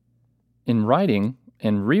In writing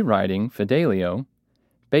and rewriting Fidelio,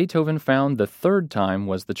 Beethoven found the third time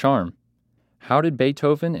was the charm. How did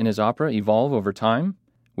Beethoven and his opera evolve over time?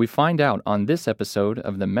 We find out on this episode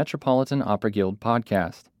of the Metropolitan Opera Guild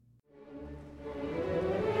podcast.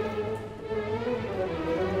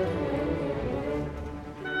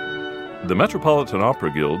 The Metropolitan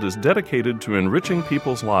Opera Guild is dedicated to enriching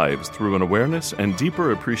people's lives through an awareness and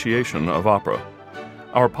deeper appreciation of opera.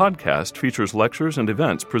 Our podcast features lectures and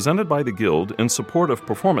events presented by the Guild in support of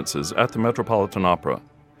performances at the Metropolitan Opera.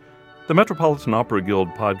 The Metropolitan Opera Guild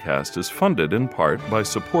podcast is funded in part by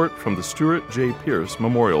support from the Stuart J. Pierce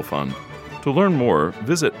Memorial Fund. To learn more,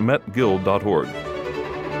 visit metguild.org.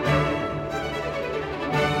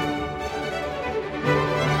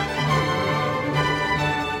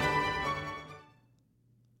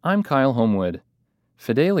 I'm Kyle Homewood.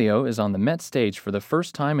 Fidelio is on the Met stage for the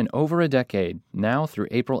first time in over a decade, now through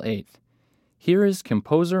April 8th. Here is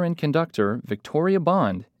composer and conductor Victoria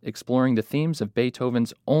Bond exploring the themes of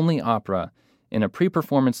Beethoven's only opera in a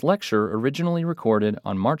pre-performance lecture originally recorded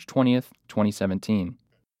on March 20th, 2017.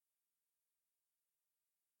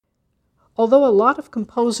 Although a lot of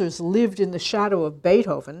composers lived in the shadow of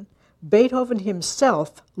Beethoven, Beethoven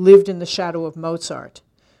himself lived in the shadow of Mozart.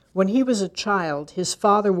 When he was a child, his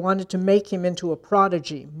father wanted to make him into a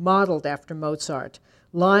prodigy modeled after Mozart,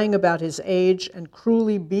 lying about his age and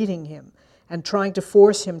cruelly beating him, and trying to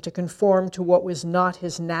force him to conform to what was not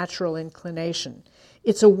his natural inclination.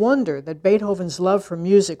 It's a wonder that Beethoven's love for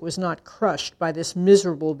music was not crushed by this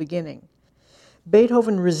miserable beginning.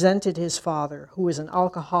 Beethoven resented his father, who was an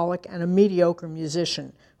alcoholic and a mediocre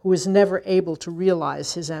musician, who was never able to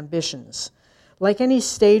realize his ambitions. Like any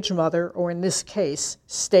stage mother, or in this case,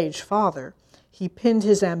 stage father, he pinned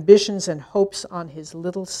his ambitions and hopes on his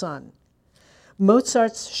little son.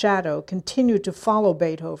 Mozart's shadow continued to follow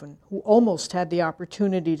Beethoven, who almost had the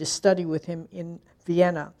opportunity to study with him in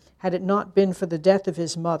Vienna, had it not been for the death of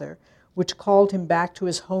his mother, which called him back to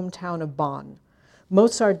his hometown of Bonn.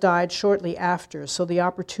 Mozart died shortly after, so the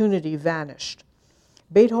opportunity vanished.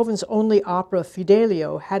 Beethoven's only opera,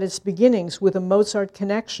 Fidelio, had its beginnings with a Mozart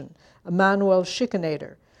connection, Emanuel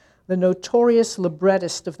Schikaneder, the notorious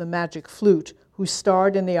librettist of the Magic Flute, who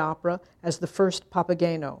starred in the opera as the first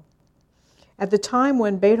Papageno. At the time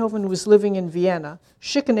when Beethoven was living in Vienna,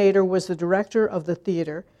 Schikaneder was the director of the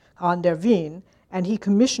theater an der Wien, and he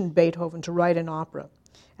commissioned Beethoven to write an opera.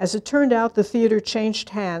 As it turned out, the theater changed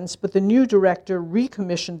hands, but the new director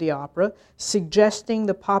recommissioned the opera, suggesting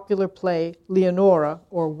the popular play Leonora,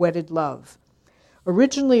 or Wedded Love.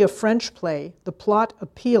 Originally a French play, the plot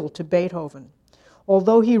appealed to Beethoven.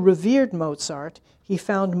 Although he revered Mozart, he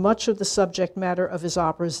found much of the subject matter of his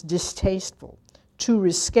operas distasteful, too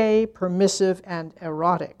risque, permissive, and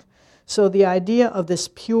erotic. So the idea of this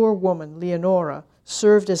pure woman, Leonora,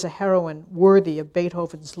 served as a heroine worthy of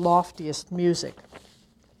Beethoven's loftiest music.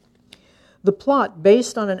 The plot,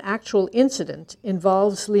 based on an actual incident,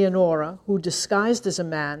 involves Leonora, who, disguised as a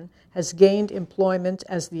man, has gained employment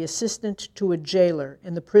as the assistant to a jailer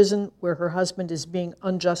in the prison where her husband is being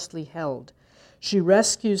unjustly held. She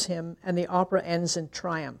rescues him, and the opera ends in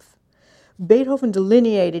triumph. Beethoven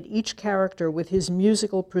delineated each character with his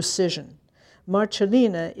musical precision.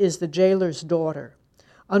 Marcellina is the jailer's daughter.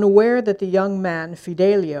 Unaware that the young man,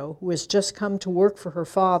 Fidelio, who has just come to work for her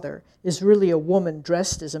father, is really a woman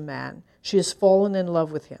dressed as a man, she has fallen in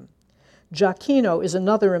love with him. Giacchino is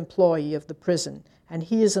another employee of the prison, and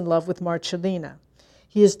he is in love with Marcellina.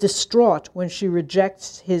 He is distraught when she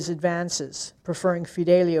rejects his advances, preferring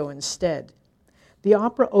Fidelio instead. The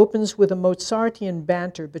opera opens with a Mozartian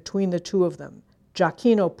banter between the two of them,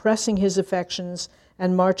 Giacchino pressing his affections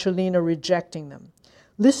and Marcellina rejecting them.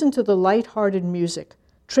 Listen to the light-hearted music,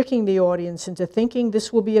 tricking the audience into thinking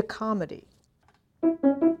this will be a comedy.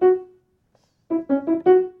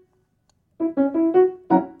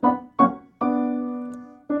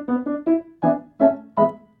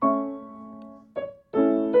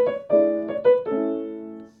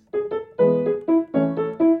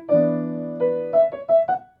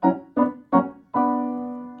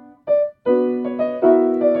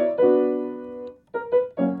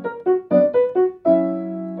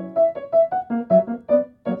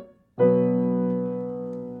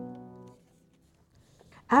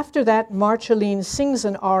 After that, Marceline sings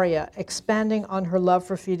an aria expanding on her love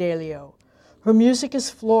for Fidelio. Her music is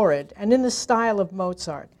florid and in the style of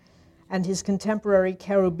Mozart and his contemporary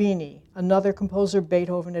Cherubini, another composer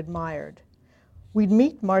Beethoven admired. We'd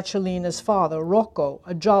meet Marcellina's father, Rocco,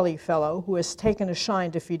 a jolly fellow who has taken a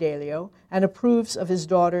shine to Fidelio and approves of his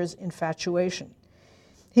daughter's infatuation.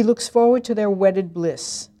 He looks forward to their wedded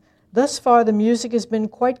bliss. Thus far, the music has been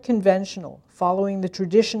quite conventional, following the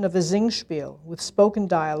tradition of a Singspiel with spoken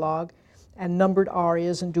dialogue and numbered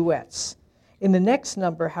arias and duets. In the next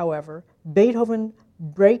number, however, Beethoven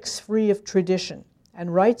breaks free of tradition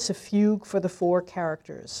and writes a fugue for the four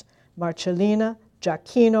characters, Marcellina,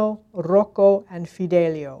 Giacchino, Rocco, and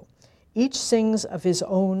Fidelio. Each sings of his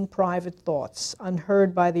own private thoughts,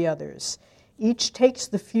 unheard by the others. Each takes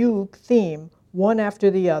the fugue theme, one after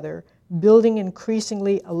the other, building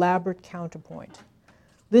increasingly elaborate counterpoint.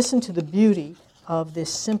 Listen to the beauty of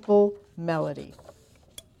this simple melody.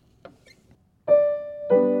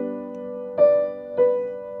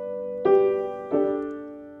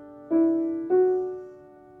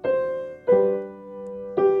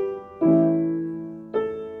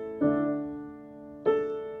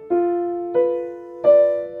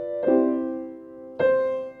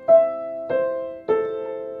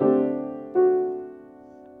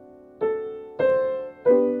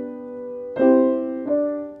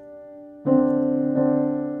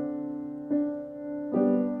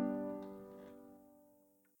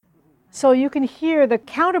 So you can hear the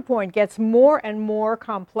counterpoint gets more and more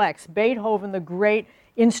complex. Beethoven, the great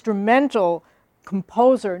instrumental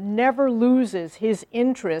composer, never loses his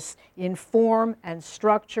interest in form and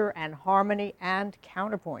structure and harmony and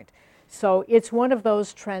counterpoint. So it's one of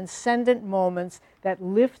those transcendent moments that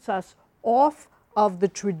lifts us off of the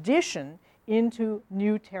tradition into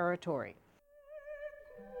new territory.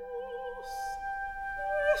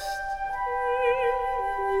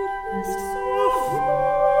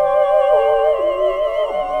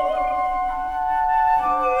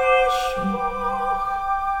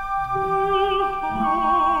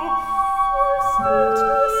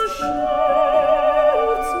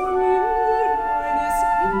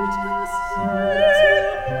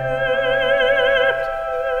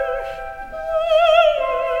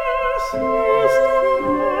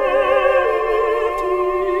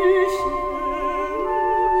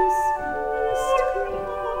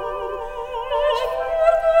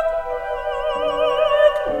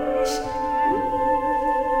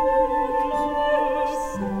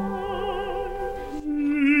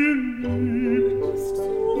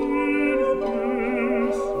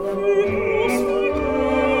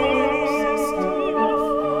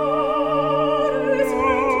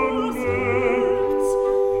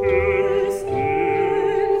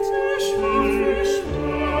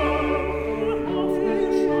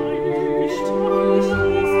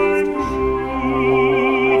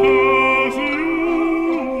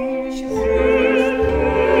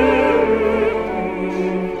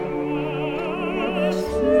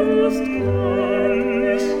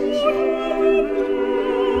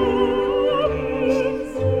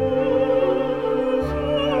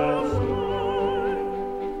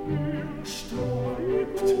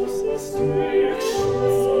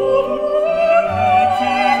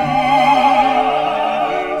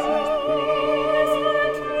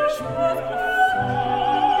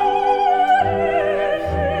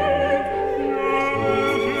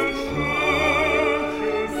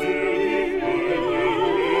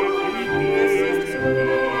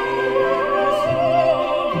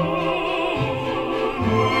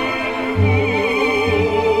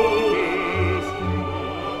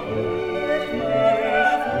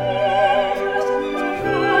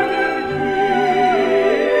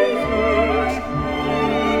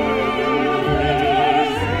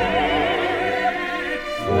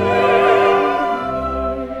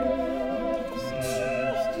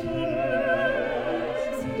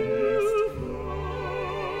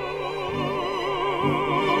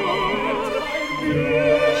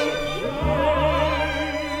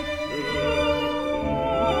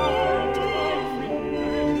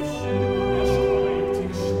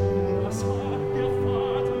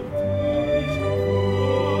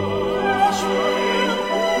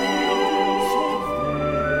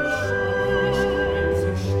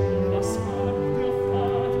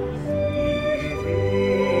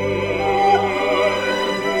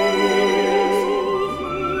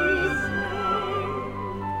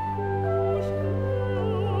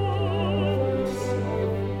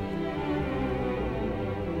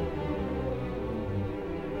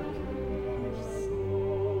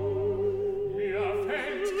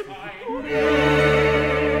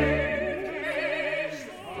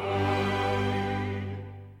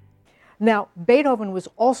 Now, Beethoven was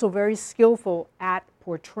also very skillful at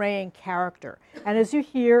portraying character. And as you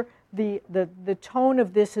hear, the tone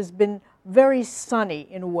of this has been very sunny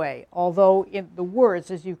in a way, although in the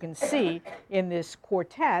words, as you can see in this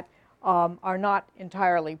quartet, are not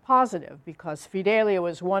entirely positive, because Fidelio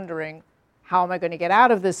is wondering, how am I going to get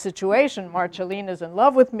out of this situation? Marcellina's in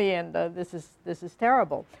love with me, and this is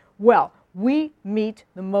terrible. Well, we meet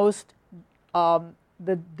the most, the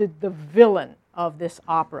villain of this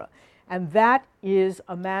opera, and that is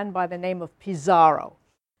a man by the name of Pizarro.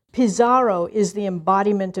 Pizarro is the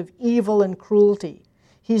embodiment of evil and cruelty.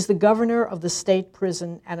 He's the governor of the state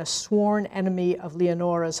prison and a sworn enemy of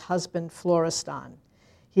Leonora's husband, Florestan.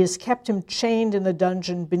 He has kept him chained in the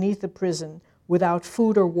dungeon beneath the prison without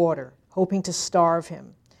food or water, hoping to starve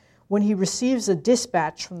him. When he receives a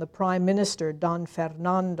dispatch from the Prime Minister, Don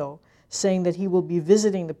Fernando, saying that he will be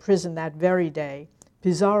visiting the prison that very day,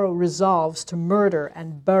 Pizarro resolves to murder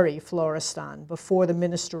and bury Florestan before the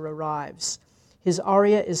minister arrives. His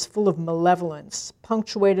aria is full of malevolence,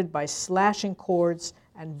 punctuated by slashing chords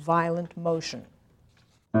and violent motion.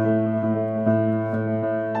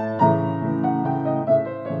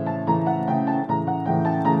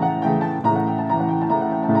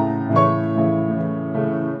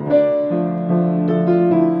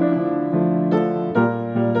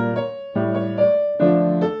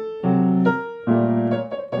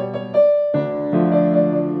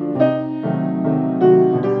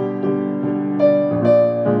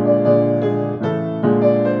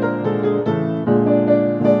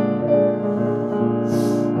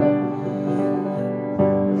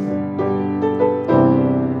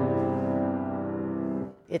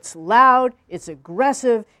 It's loud, it's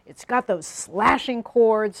aggressive, it's got those slashing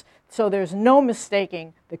chords, so there's no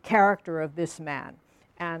mistaking the character of this man.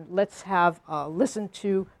 And let's have listen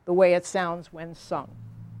to the way it sounds when sung.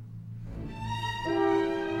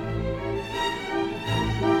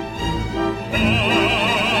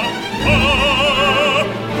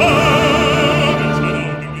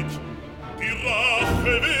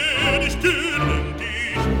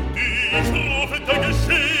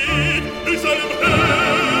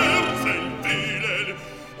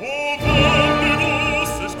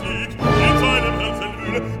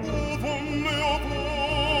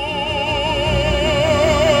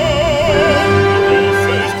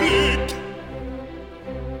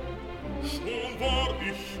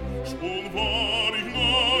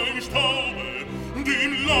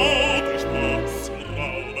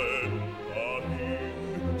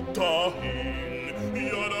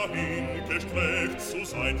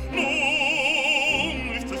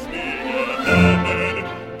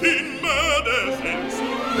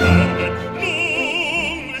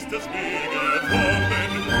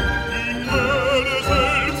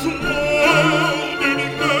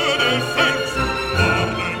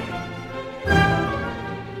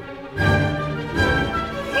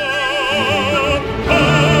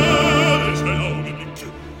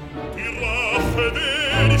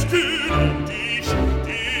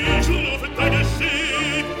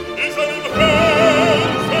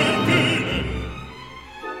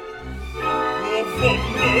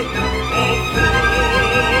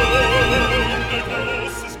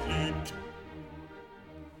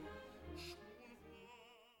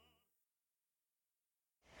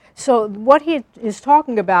 So what he is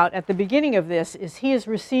talking about at the beginning of this is he has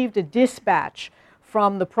received a dispatch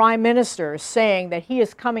from the Prime Minister saying that he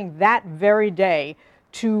is coming that very day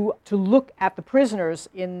to look at the prisoners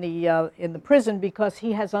in the prison because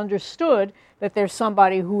he has understood that there's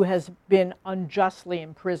somebody who has been unjustly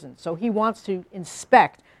imprisoned. So he wants to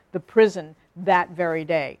inspect the prison that very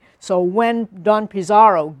day. So when Don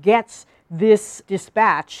Pizarro gets this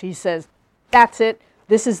dispatch, he says, that's it.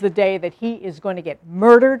 This is the day that he is going to get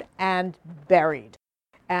murdered and buried.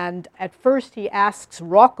 And at first he asks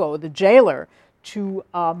Rocco, the jailer, to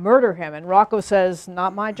murder him. And Rocco says,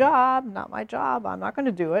 not my job, I'm not going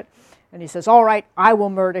to do it. And he says, all right, I will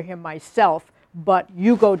murder him myself, but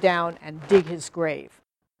you go down and dig his grave.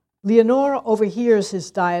 Leonora overhears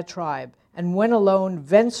his diatribe, and when alone,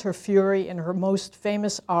 vents her fury in her most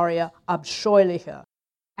famous aria, Abscheuliche.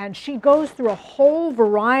 And she goes through a whole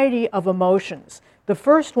variety of emotions. The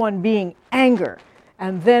first one being anger,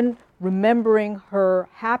 and then remembering her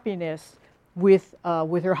happiness with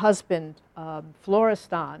her husband,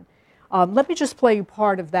 Florestan. Let me just play you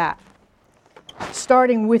part of that,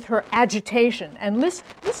 starting with her agitation. And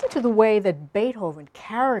listen to the way that Beethoven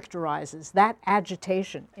characterizes that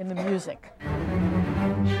agitation in the music.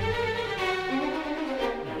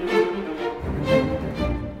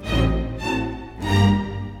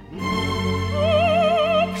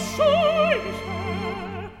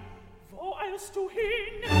 Du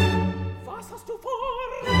hin? Was hast du vor?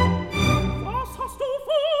 Was hast du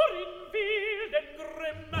vor in wilden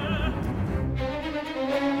Grimme?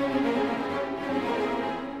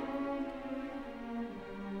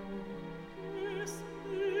 Es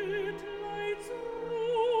Mitleids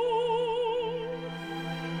Ruh.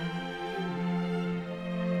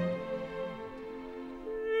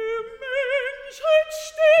 Die Menschheit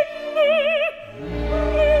steht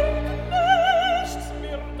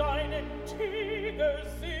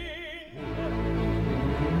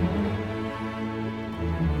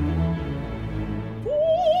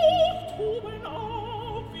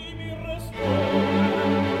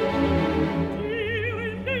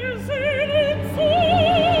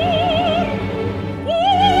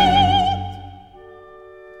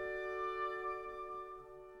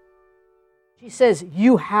says,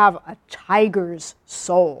 "You have a tiger's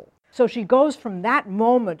soul." So she goes from that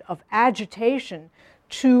moment of agitation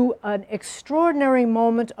to an extraordinary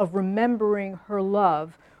moment of remembering her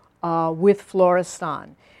love with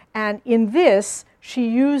Florestan. And in this, she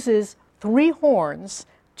uses 3 horns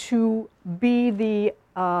to be the,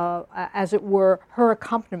 as it were, her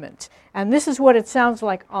accompaniment. And this is what it sounds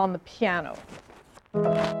like on the piano.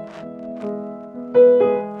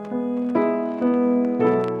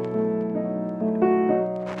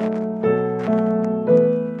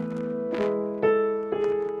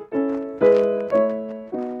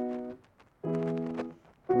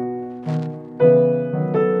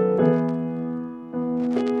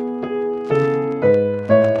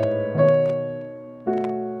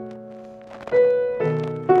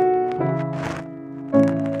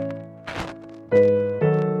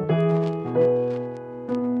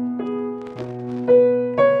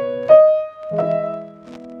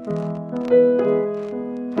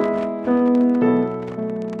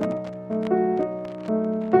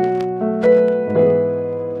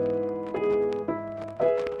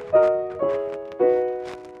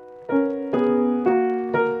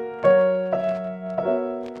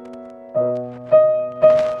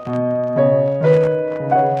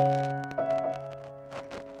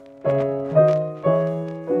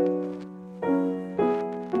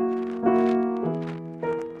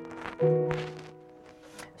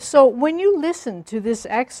 So when you listen to this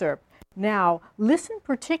excerpt, now listen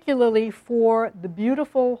particularly for the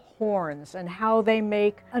beautiful horns and how they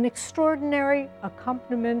make an extraordinary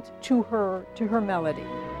accompaniment to her melody.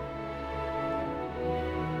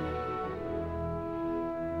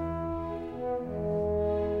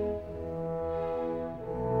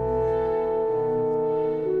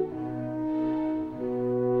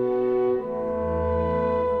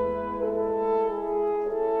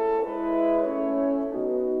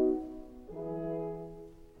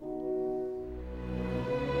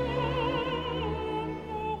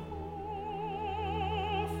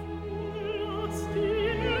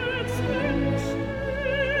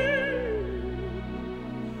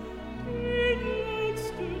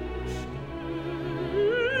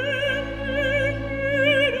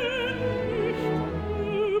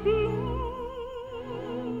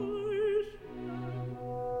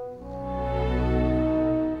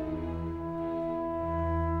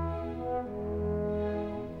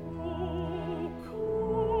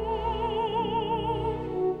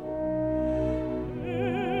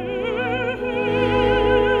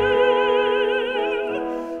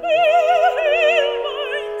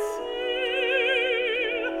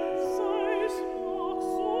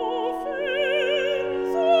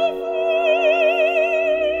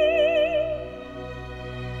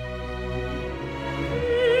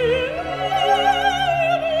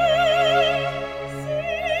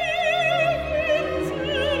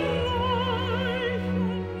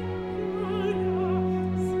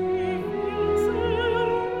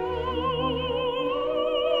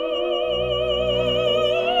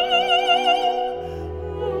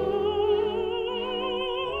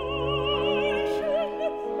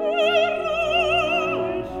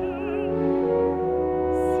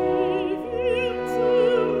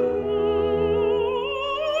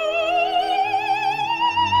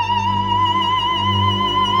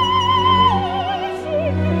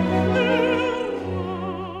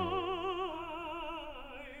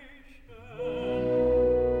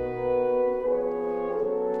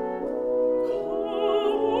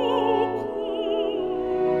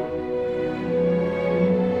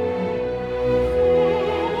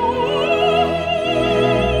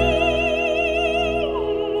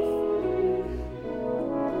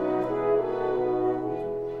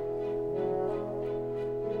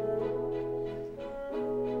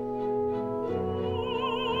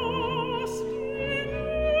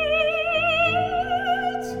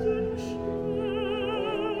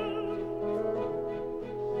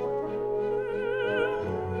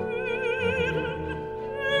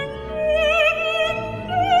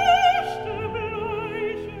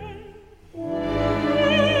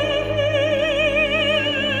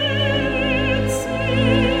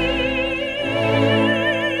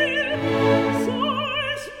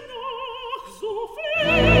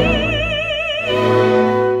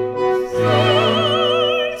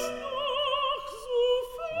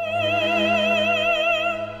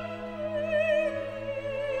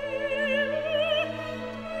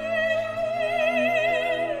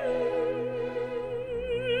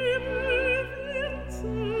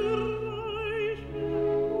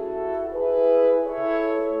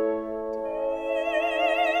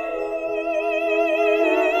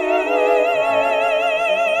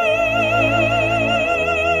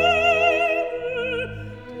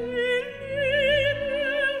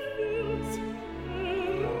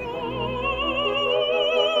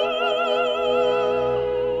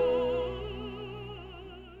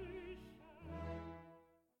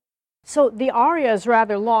 So the aria is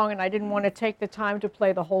rather long, and I didn't want to take the time to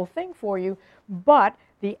play the whole thing for you, but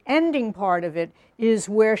the ending part of it is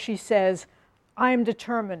where she says, I am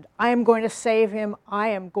determined, I am going to save him, I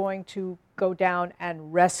am going to go down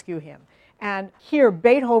and rescue him. And here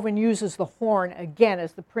Beethoven uses the horn again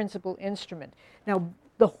as the principal instrument. Now,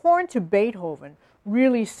 the horn to Beethoven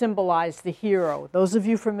really symbolized the hero. Those of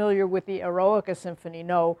you familiar with the Eroica Symphony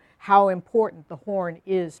know how important the horn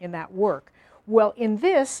is in that work. Well, in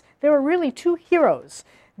this, there are really two heroes.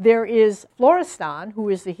 There is Florestan, who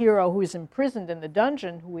is the hero who is imprisoned in the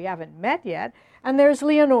dungeon, who we haven't met yet, and there's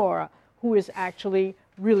Leonora, who is actually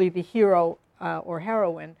really the hero or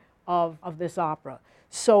heroine of this opera.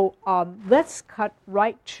 So let's cut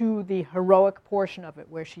right to the heroic portion of it,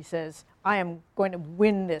 where she says, I am going to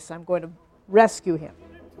win this, I'm going to rescue him.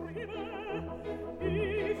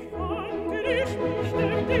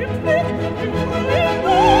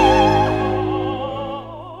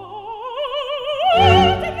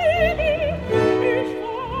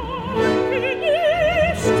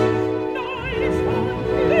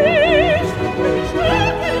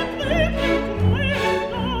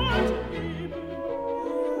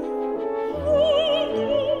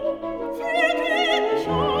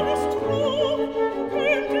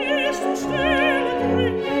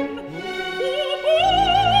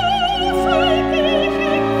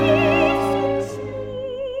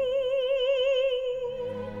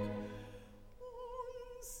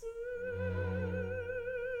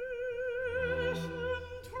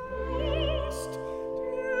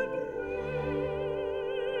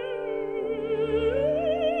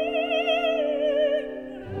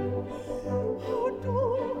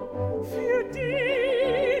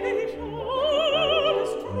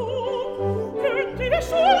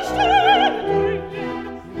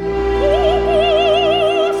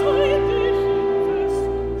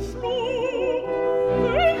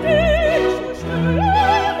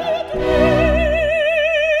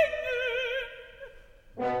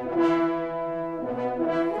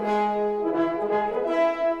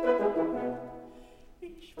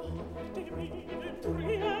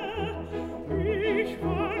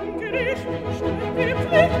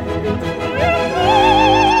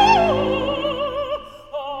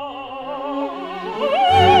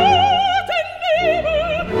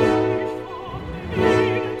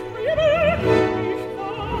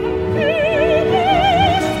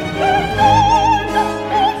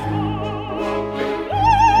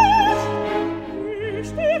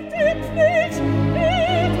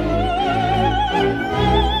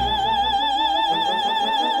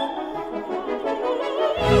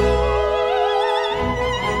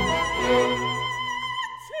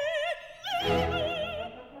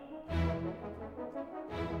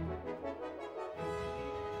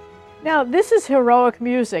 Now, this is heroic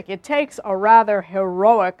music. It takes a rather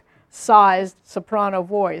heroic-sized soprano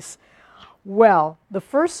voice. Well, the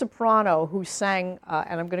first soprano who sang,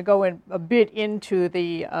 and I'm going to go in a bit into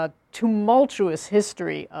the tumultuous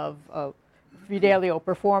history of Fidelio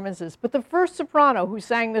performances, but the first soprano who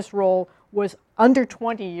sang this role was under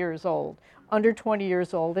 20 years old,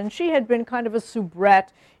 and she had been kind of a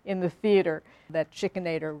soubrette in the theater that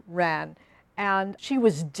Schikaneder ran. And she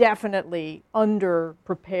was definitely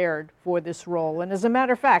underprepared for this role. And as a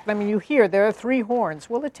matter of fact, I mean, you hear there are three horns.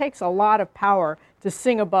 Well, it takes a lot of power to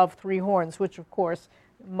sing above three horns, which, of course,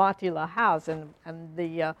 Mattila has, and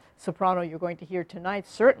the soprano you're going to hear tonight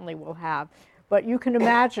certainly will have. But you can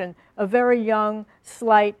imagine a very young,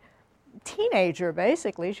 slight teenager,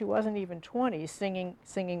 basically. She wasn't even 20,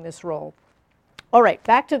 singing this role. All right,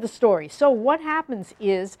 back to the story. So what happens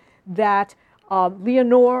is that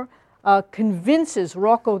Leonore convinces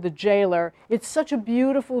Rocco the jailer, it's such a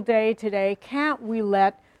beautiful day today, can't we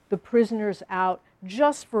let the prisoners out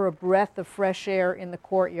just for a breath of fresh air in the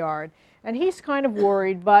courtyard? And he's kind of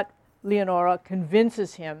worried, but Leonora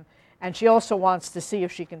convinces him, and she also wants to see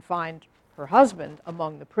if she can find her husband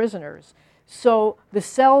among the prisoners. So the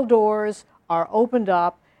cell doors are opened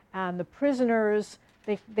up, and the prisoners,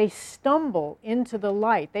 they stumble into the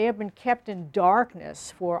light. They have been kept in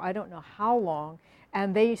darkness for I don't know how long,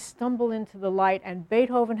 and they stumble into the light, and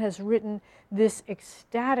Beethoven has written this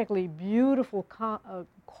ecstatically beautiful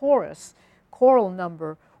choral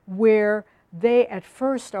number where they at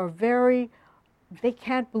first are they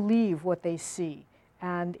can't believe what they see.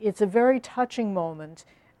 And it's a very touching moment,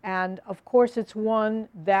 and of course it's one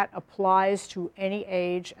that applies to any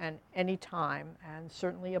age and any time, and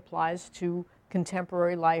certainly applies to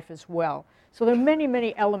contemporary life as well. So there are many,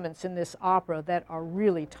 many elements in this opera that are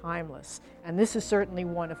really timeless, and this is certainly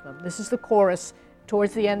one of them. This is the chorus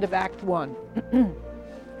towards the end of Act 1.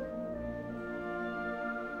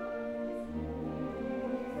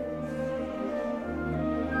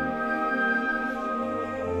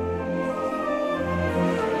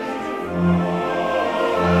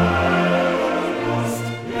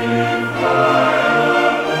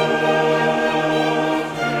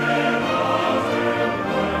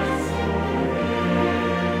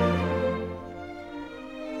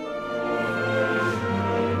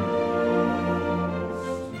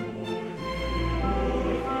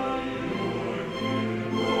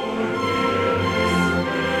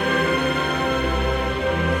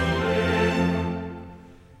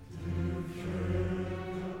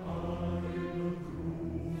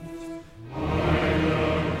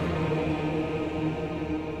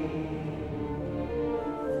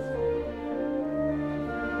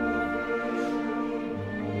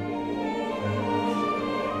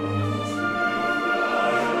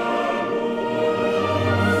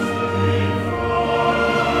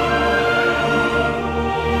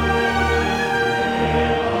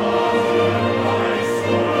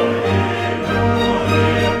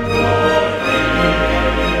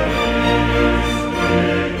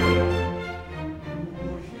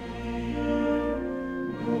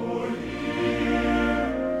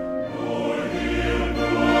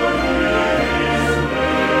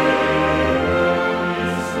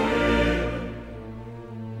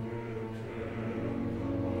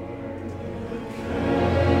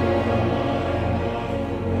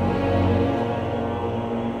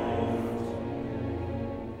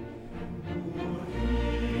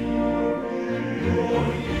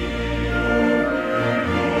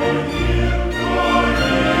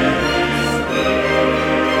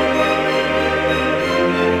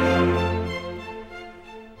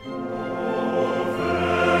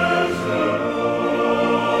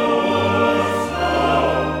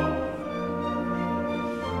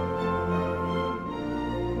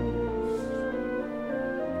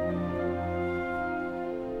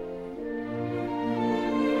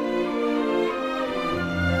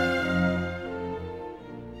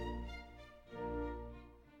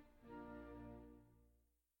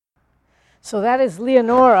 So that is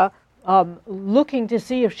Leonora looking to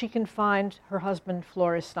see if she can find her husband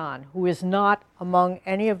Florestan, who is not among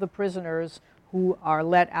any of the prisoners who are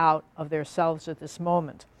let out of their cells at this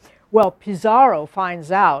moment. Well, Pizarro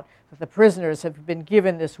finds out that the prisoners have been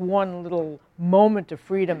given this one little moment of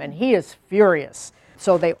freedom, and he is furious.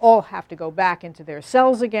 So they all have to go back into their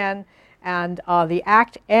cells again, and the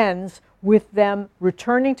act ends with them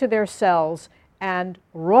returning to their cells and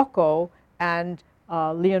Rocco and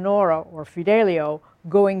Leonora, or Fidelio,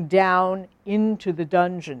 going down into the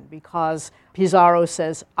dungeon because Pizarro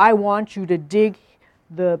says, I want you to dig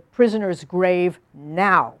the prisoner's grave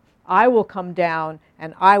now. I will come down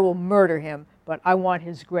and I will murder him, but I want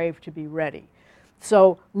his grave to be ready.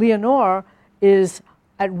 So Leonora is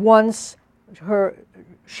at once,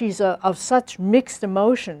 she's of such mixed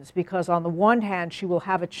emotions because on the one hand she will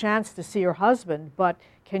have a chance to see her husband, but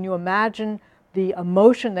can you imagine the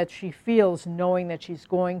emotion that she feels knowing that she's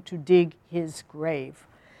going to dig his grave?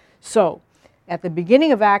 So at the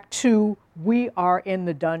beginning of Act 2, we are in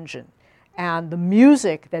the dungeon. And the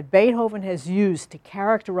music that Beethoven has used to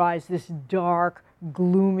characterize this dark,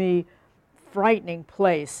 gloomy, frightening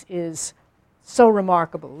place is so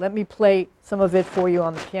remarkable. Let me play some of it for you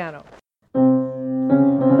on the piano.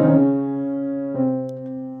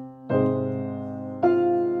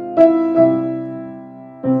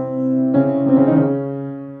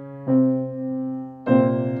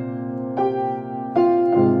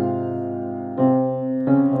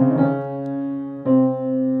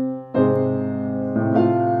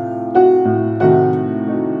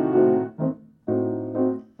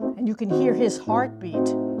 You can hear his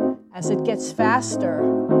heartbeat as it gets faster.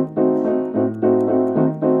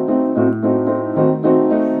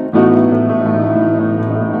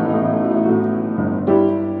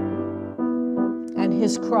 And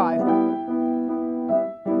his cry.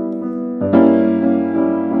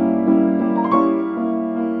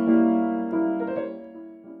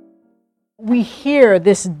 We hear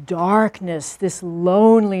this darkness, this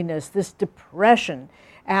loneliness, this depression,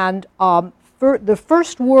 and the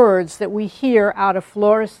first words that we hear out of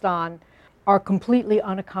Florestan are completely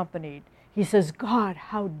unaccompanied. He says, God,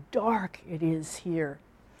 how dark it is here.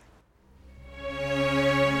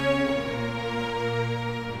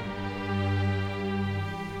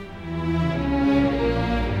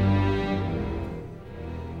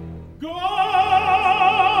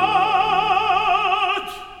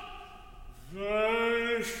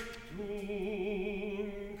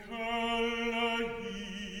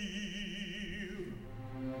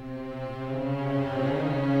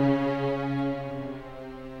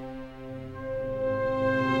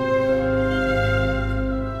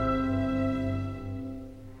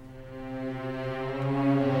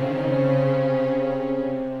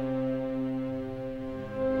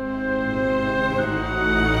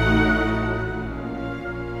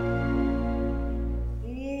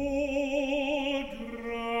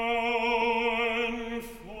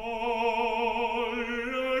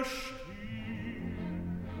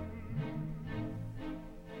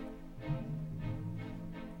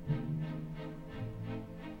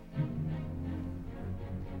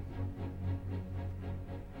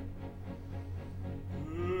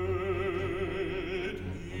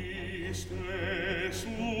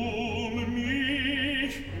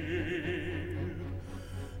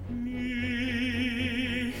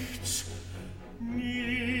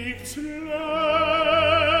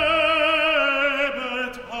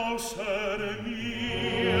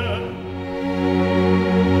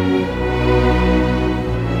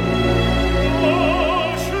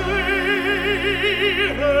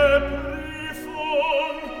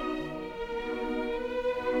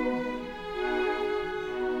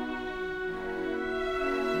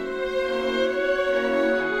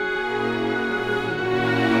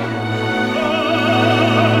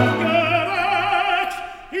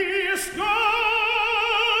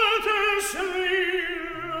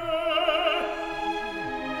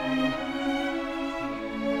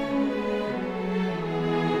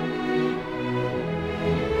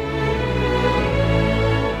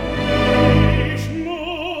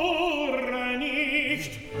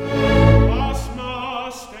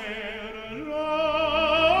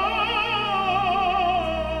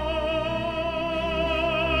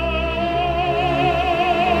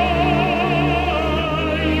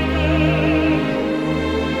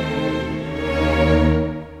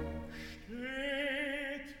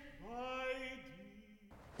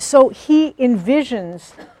 So he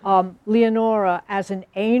envisions Leonora as an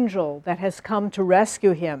angel that has come to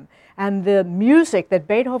rescue him. And the music that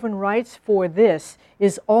Beethoven writes for this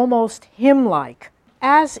is almost hymn-like.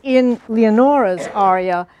 As in Leonora's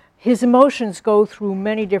aria, his emotions go through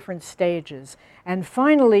many different stages. And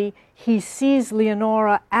finally, he sees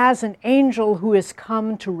Leonora as an angel who has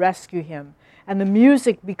come to rescue him. And the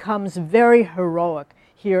music becomes very heroic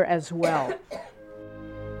here as well.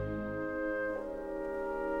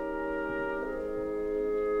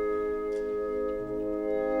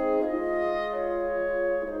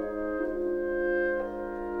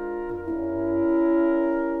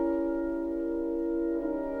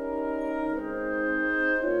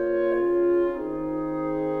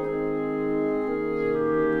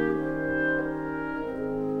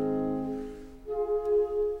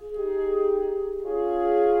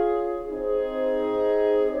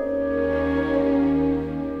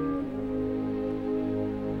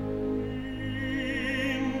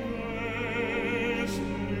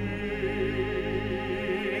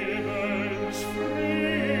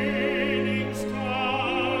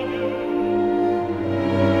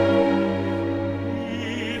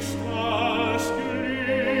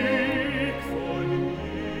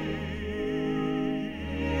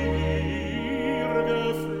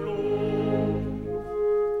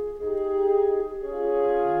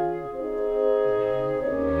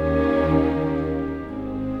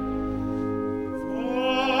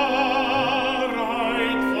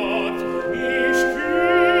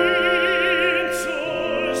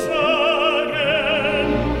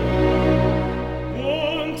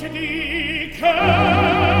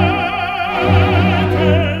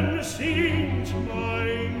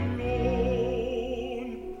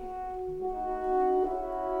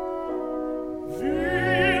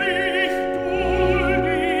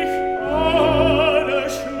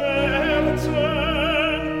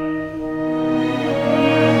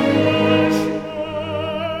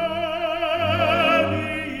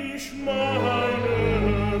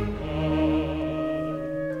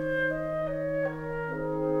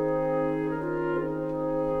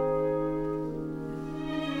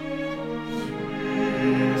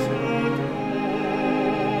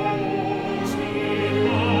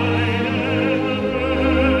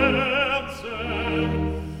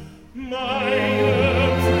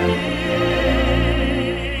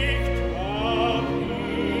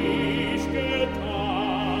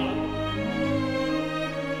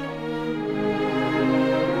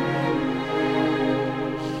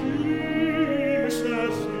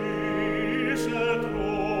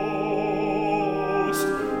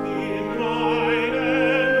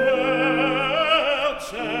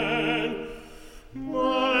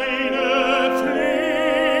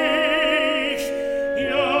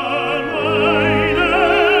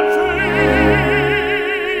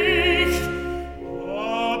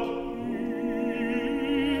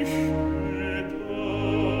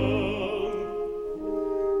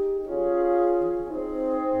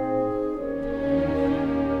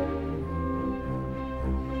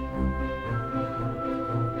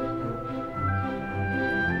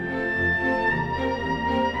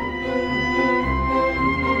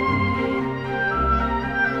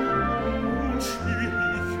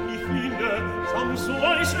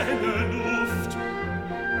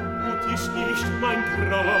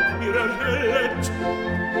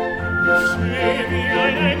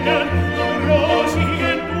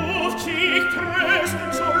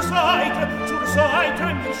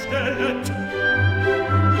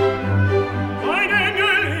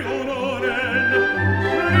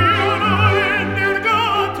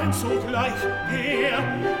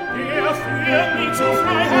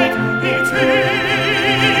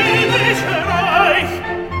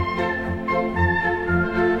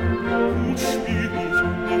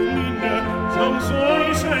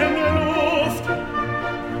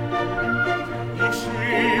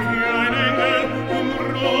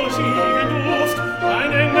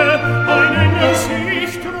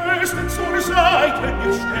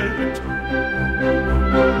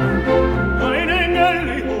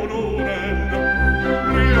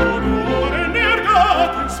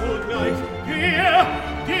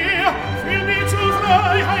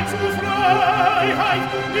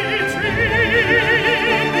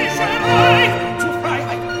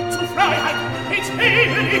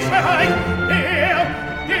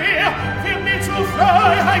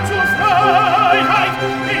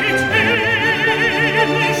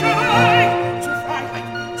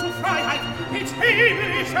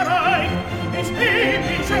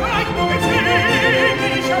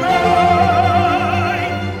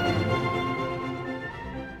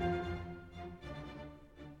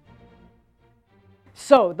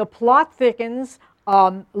 So the plot thickens.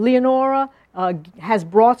 Leonora has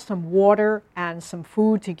brought some water and some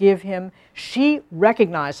food to give him. She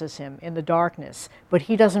recognizes him in the darkness, but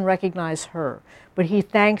he doesn't recognize her. But he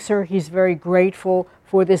thanks her. He's very grateful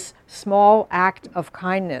for this small act of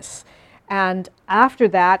kindness. And after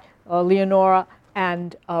that, Leonora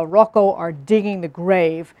and Rocco are digging the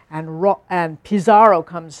grave, and Pizarro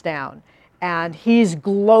comes down. And he's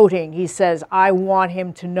gloating. He says, I want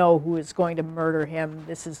him to know who is going to murder him.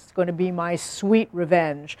 This is going to be my sweet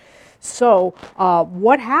revenge. So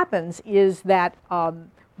what happens is that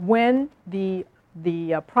when the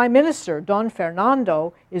Prime Minister, Don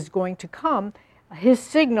Fernando, is going to come, his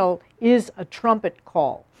signal is a trumpet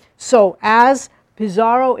call. So as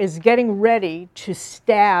Pizarro is getting ready to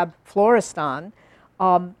stab Florestan,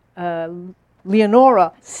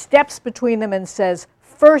 Leonora steps between them and says,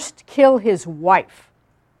 first kill his wife.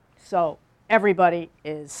 So everybody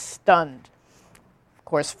is stunned. Of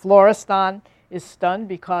course, Florestan is stunned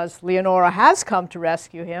because Leonora has come to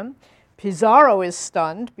rescue him. Pizarro is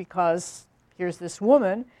stunned because here's this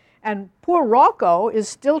woman. And poor Rocco is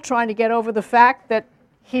still trying to get over the fact that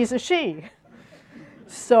he's a she.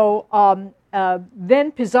 So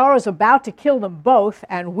then Pizarro is about to kill them both,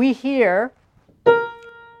 and we hear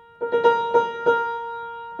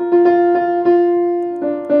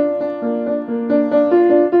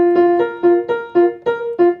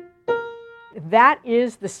that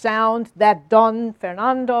is the sound that Don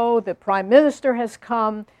Fernando, the Prime Minister, has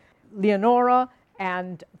come. Leonora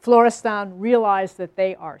and Florestan realize that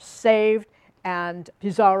they are saved, and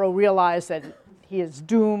Pizarro realizes that he is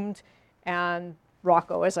doomed, and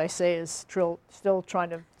Rocco, as I say, is still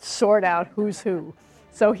trying to sort out who's who.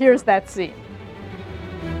 So here's that scene.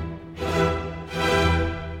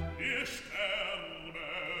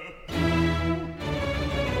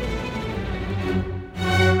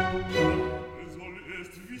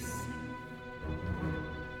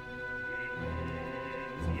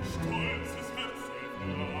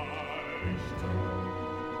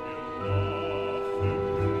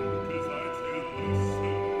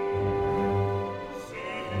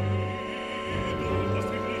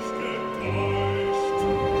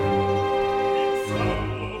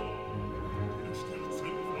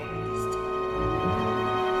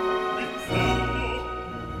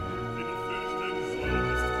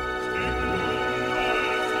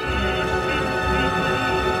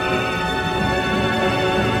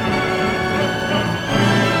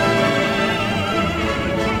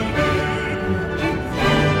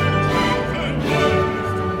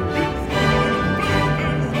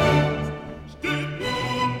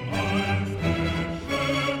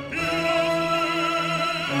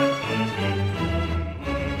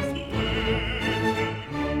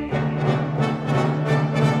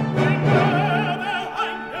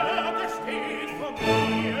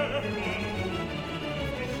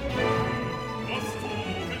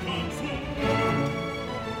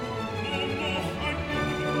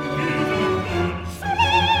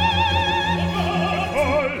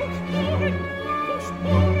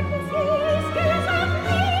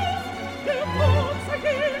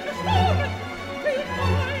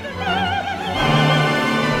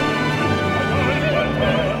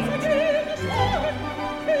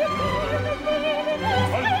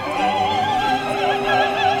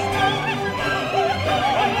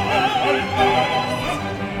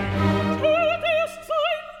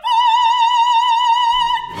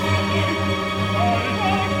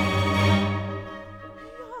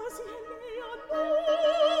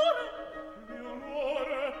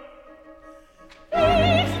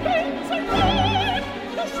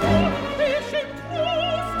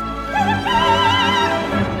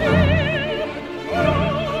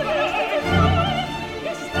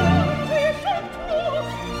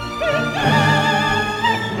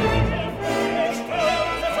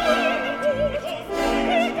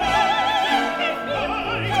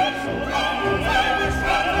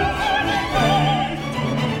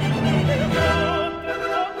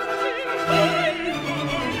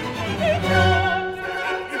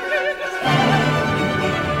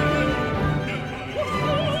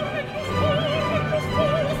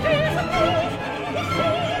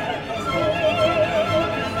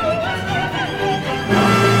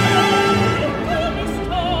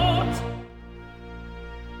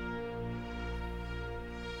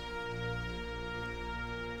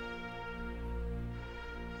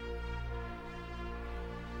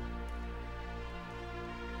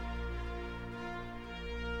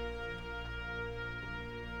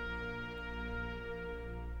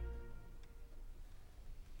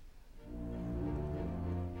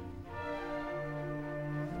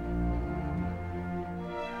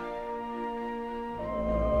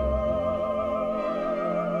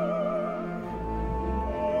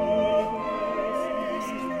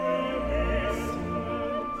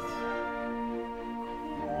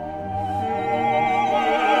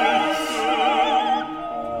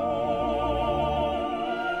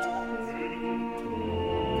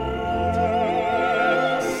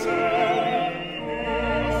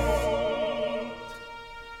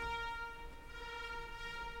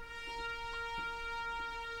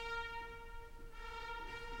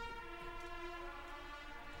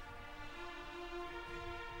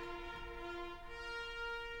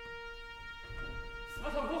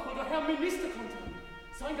 Liste konnte.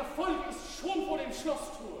 Sein Gefolg ist schon vor dem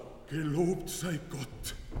Schlosstor. Gelobt sei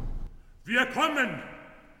Gott. Wir kommen!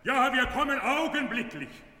 Ja, wir kommen augenblicklich.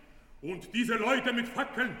 Und diese Leute mit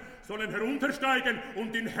Fackeln sollen heruntersteigen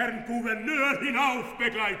und den Herrn Gouverneur hinauf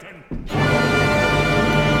begleiten.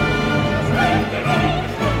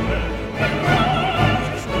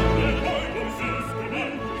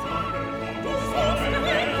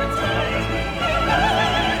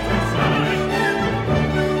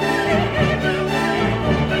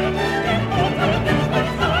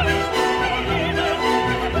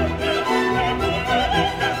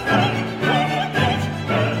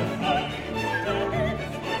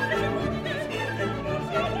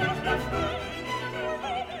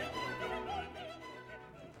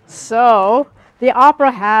 So, the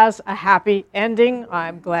opera has a happy ending,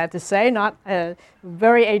 I'm glad to say, not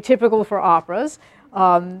very atypical for operas.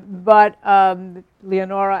 But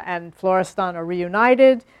Leonora and Florestan are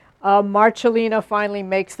reunited. Marcellina finally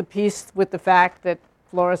makes the peace with the fact that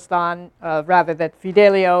that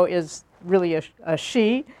Fidelio is really a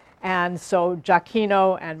she. And so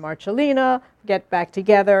Giacchino and Marcellina get back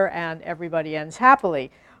together and everybody ends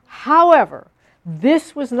happily. However,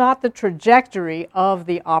 this was not the trajectory of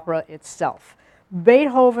the opera itself.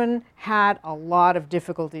 Beethoven had a lot of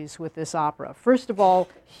difficulties with this opera. First of all,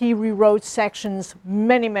 he rewrote sections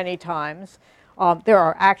many, many times. There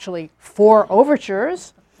are actually 4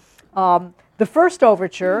 overtures. The first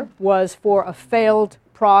overture was for a failed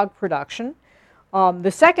Prague production.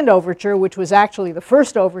 The second overture, which was actually the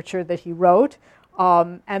first overture that he wrote,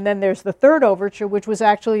 and then there's the third overture, which was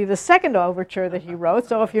actually the second overture that he wrote.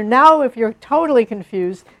 So if you're totally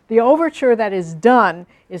confused, the overture that is done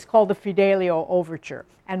is called the Fidelio overture.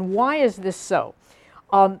 And why is this so?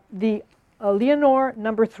 The Leonore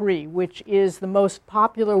No. 3, which is the most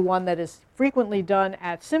popular one that is frequently done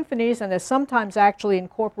at symphonies and is sometimes actually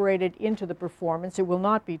incorporated into the performance, it will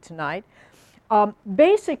not be tonight,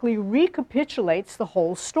 basically recapitulates the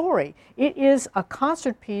whole story. It is a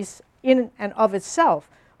concert piece in and of itself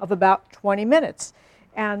of about 20 minutes.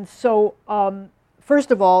 And so, first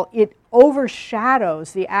of all, it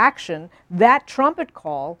overshadows the action. That trumpet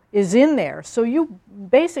call is in there. So you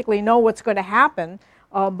basically know what's going to happen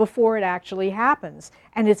before it actually happens.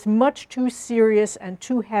 And it's much too serious and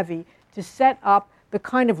too heavy to set up the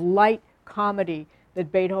kind of light comedy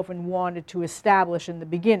that Beethoven wanted to establish in the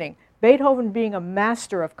beginning. Beethoven, being a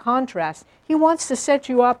master of contrast, he wants to set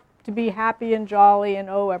you up to be happy and jolly and,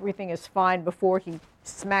 oh, everything is fine before he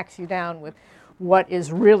smacks you down with what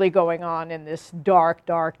is really going on in this dark,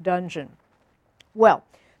 dark dungeon. Well,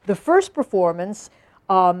 the first performance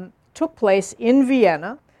took place in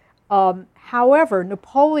Vienna. However,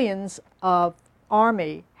 Napoleon's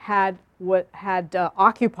army had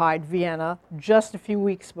occupied Vienna just a few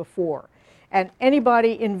weeks before. And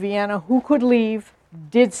anybody in Vienna who could leave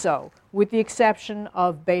did so, with the exception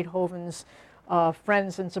of Beethoven's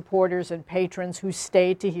friends and supporters and patrons who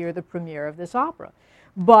stayed to hear the premiere of this opera.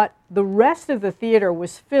 But the rest of the theater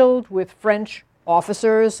was filled with French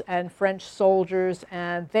officers and French soldiers,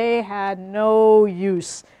 and they had no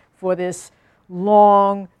use for this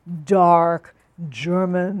long, dark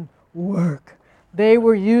German work. They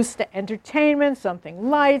were used to entertainment, something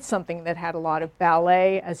light, something that had a lot of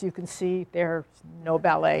ballet. As you can see, there's no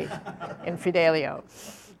ballet in Fidelio.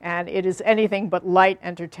 And it is anything but light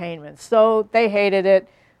entertainment. So they hated it.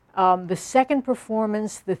 The second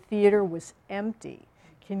performance, the theater was empty.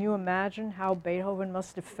 Can you imagine how Beethoven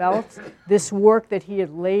must have felt? This work that he had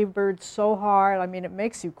labored so hard. I mean, it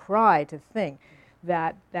makes you cry to think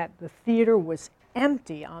that the theater was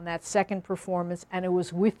empty on that second performance, and it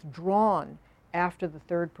was withdrawn after the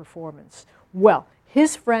third performance. Well,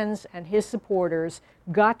 his friends and his supporters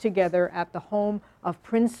got together at the home of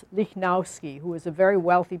Prince Lichnowsky, who was a very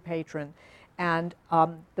wealthy patron, and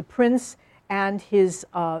the prince and his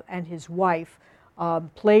wife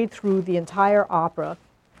played through the entire opera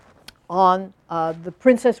on, the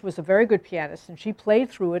princess was a very good pianist, and she played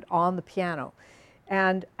through it on the piano.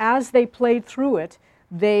 And as they played through it,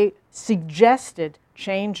 they suggested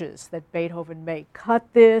changes that Beethoven made. Cut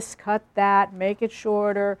this, cut that, make it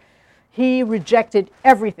shorter. He rejected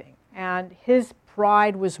everything, and his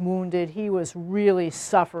pride was wounded. He was really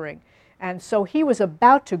suffering. And so he was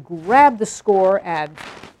about to grab the score and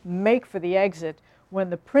make for the exit when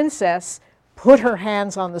the princess put her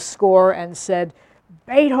hands on the score and said,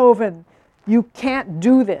 "Beethoven, you can't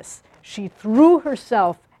do this." She threw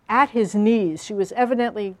herself at his knees. She was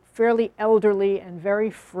evidently fairly elderly and very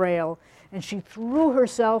frail, and she threw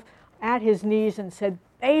herself at his knees and said,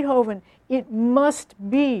 "Beethoven, it must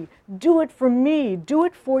be. Do it for me. Do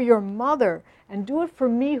it for your mother, and do it for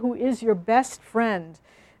me, who is your best friend."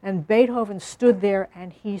 And Beethoven stood there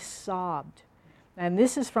and he sobbed. And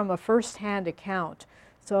this is from a first-hand account.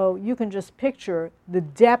 So you can just picture the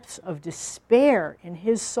depths of despair in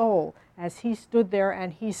his soul as he stood there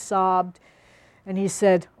and he sobbed. And he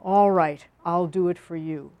said, "All right, I'll do it for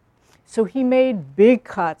you." So he made big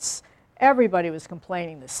cuts. Everybody was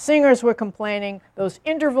complaining. The singers were complaining. Those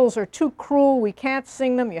intervals are too cruel. We can't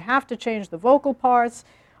sing them. You have to change the vocal parts.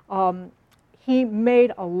 He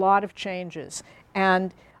made a lot of changes.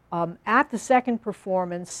 And at the second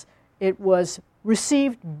performance, it was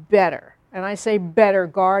received better. And I say better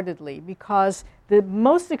guardedly because the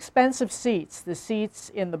most expensive seats, the seats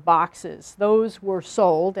in the boxes, those were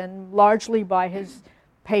sold, and largely by his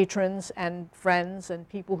patrons and friends and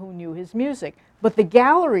people who knew his music. But the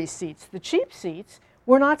gallery seats, the cheap seats,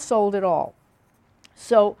 were not sold at all.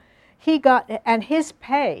 So he got, and his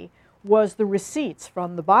pay was the receipts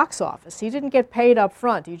from the box office. He didn't get paid up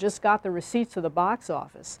front. He just got the receipts of the box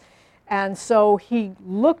office. And so he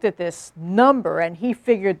looked at this number and he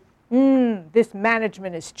figured, this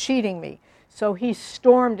management is cheating me. So he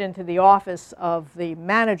stormed into the office of the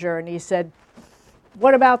manager and he said,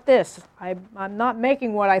 "What about this? I'm not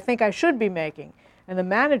making what I think I should be making." And the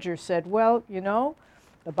manager said, "Well, you know,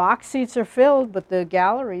 the box seats are filled, but the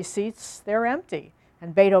gallery seats, they're empty."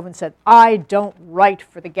 And Beethoven said, "I don't write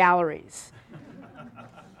for the galleries."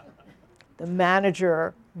 The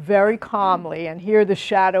manager, very calmly, and here the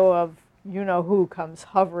shadow of you-know-who comes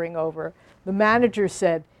hovering over, the manager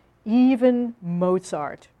said, "Even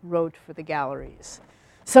Mozart wrote for the galleries."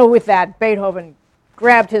 So with that, Beethoven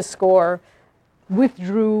grabbed his score,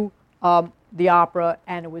 withdrew the opera,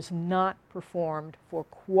 and it was not performed for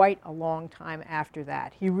quite a long time after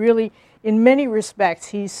that. He really, in many respects,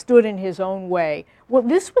 he stood in his own way. Well,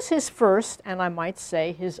 this was his first, and I might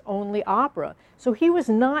say his only opera. So he was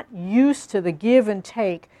not used to the give and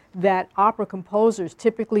take that opera composers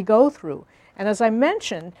typically go through. And as I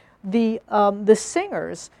mentioned, the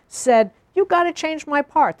singers said, "You got to change my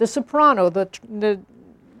part." The soprano, the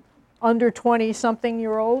under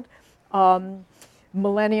 20-something-year-old,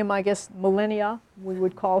 Millennia, we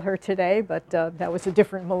would call her today, but that was a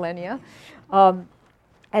different millennia.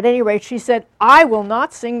 At any rate, she said, "I will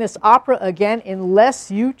not sing this opera again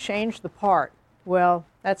unless you change the part." Well,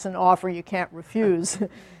 that's an offer you can't refuse.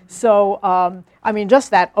 So, I mean,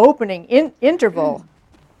 just that opening interval.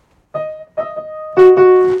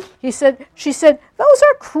 She said, "Those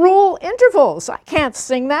are cruel intervals. I can't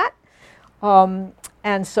sing that."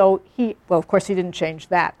 And so well, of course, he didn't change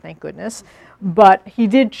that, thank goodness. But he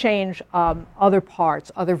did change other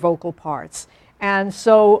parts, other vocal parts. And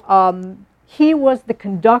so he was the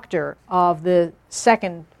conductor of the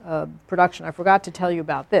second production. I forgot to tell you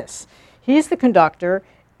about this. He's the conductor,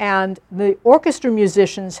 and the orchestra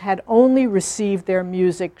musicians had only received their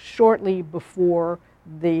music shortly before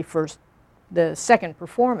the second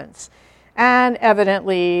performance. And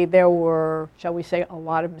evidently there were, shall we say, a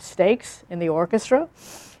lot of mistakes in the orchestra.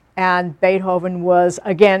 And Beethoven was,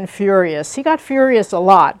 again, furious. He got furious a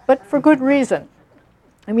lot, but for good reason.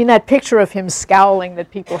 I mean, that picture of him scowling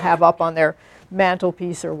that people have up on their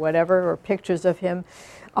mantelpiece or whatever, or pictures of him,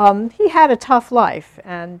 he had a tough life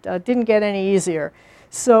and didn't get any easier.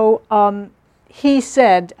 So he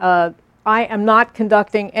said, "I am not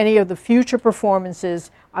conducting any of the future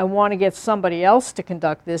performances. I want to get somebody else to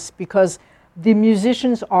conduct this because the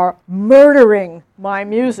musicians are murdering my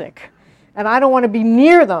music. And I don't want to be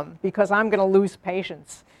near them because I'm going to lose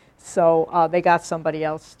patience." So they got somebody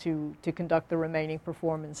else to conduct the remaining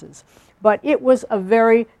performances. But it was a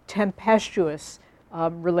very tempestuous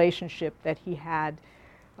relationship that he had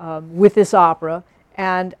with this opera.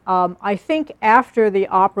 And I think after the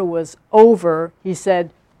opera was over, he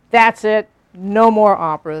said, "That's it, no more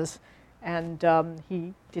operas." And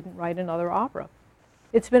he didn't write another opera.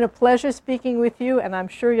 It's been a pleasure speaking with you, and I'm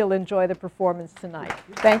sure you'll enjoy the performance tonight.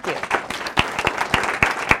 Thank you.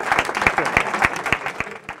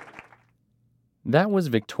 That was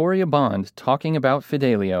Victoria Bond talking about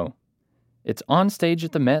Fidelio. It's on stage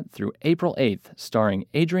at the Met through April 8th, starring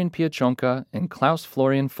Adrian Piacionka and Klaus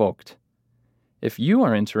Florian Vogt. If you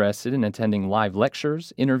are interested in attending live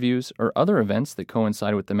lectures, interviews, or other events that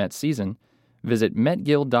coincide with the Met season, visit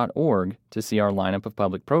metguild.org to see our lineup of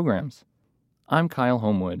public programs. I'm Kyle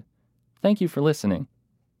Homewood. Thank you for listening.